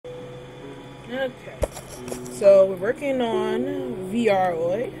Okay, so we're working on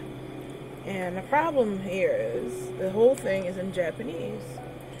Vroid, and the problem here is the whole thing is in Japanese.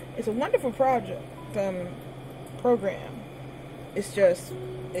 It's a wonderful program.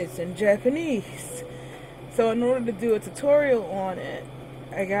 It's in Japanese. So in order to do a tutorial on it,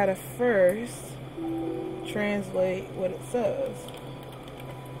 I gotta first translate what it says.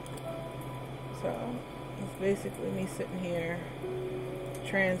 So it's basically me sitting here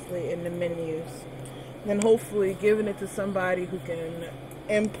translating the menus, then hopefully giving it to somebody who can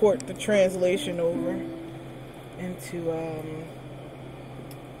import the translation over into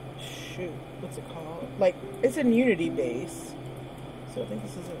what's it called? Like, it's in Unity base. So I think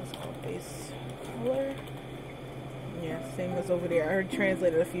this is what's called base color. Yeah, same as over there. I already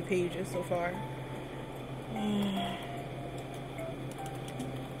translated a few pages so far.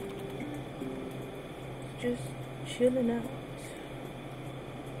 Just chilling out.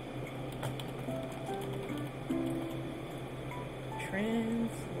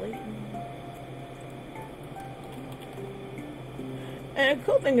 Translating. And the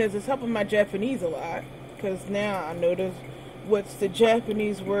cool thing is, it's helping my Japanese a lot, because now I know what's the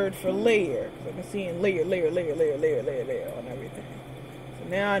Japanese word for layer. Because I've been seeing layer on everything. So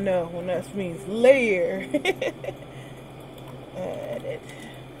now I know when that means layer. Edit.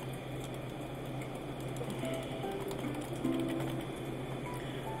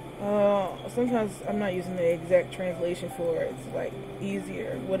 Sometimes I'm not using the exact translation for it. It's like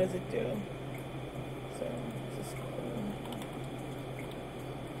easier. What does it do? So this is cool.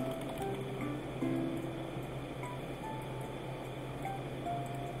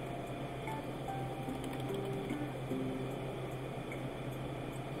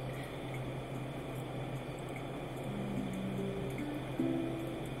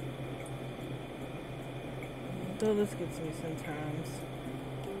 Though this gets me sometimes.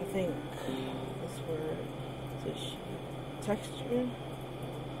 I think this word is texture.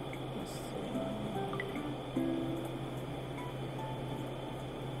 Let's see.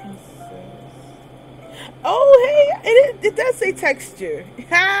 It says, oh, hey, it does say texture.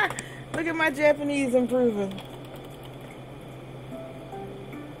 Ha! Look at my Japanese improving.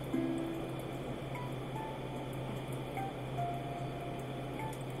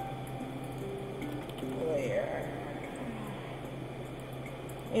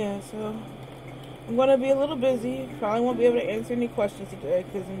 Yeah, so I'm going to be a little busy. Probably won't be able to answer any questions today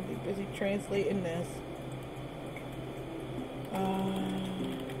because I'm going to be busy translating this.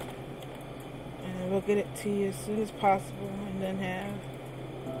 And we'll get it to you as soon as possible, and then have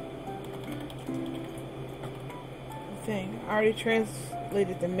the thing. I already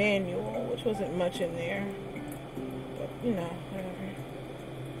translated the manual, which wasn't much in there. But, you know, whatever.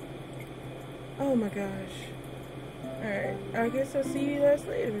 Oh my gosh. Alright, I guess I'll see you guys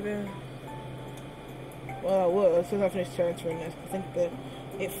later then. Well, I will, as soon as I finish transferring this. I think that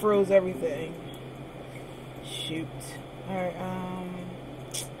it froze everything. Shoot. Alright,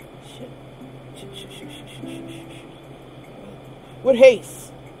 shit. With haste.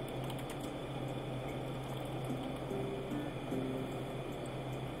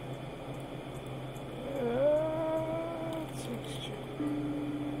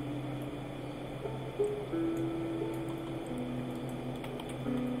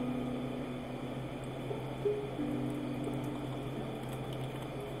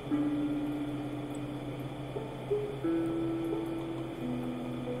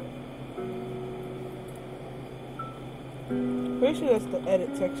 Pretty sure that's the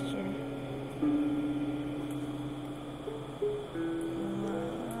edit texture.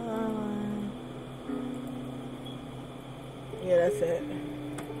 Yeah, that's it.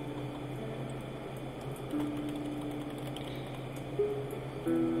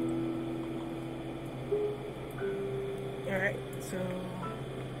 Alright, so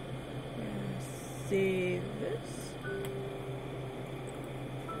let's save this.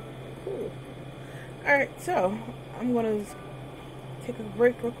 Cool. Alright, so I'm gonna take a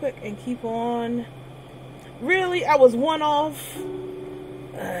break real quick and keep on. Really? I was one off.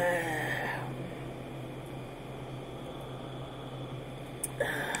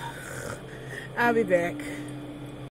 I'll be back.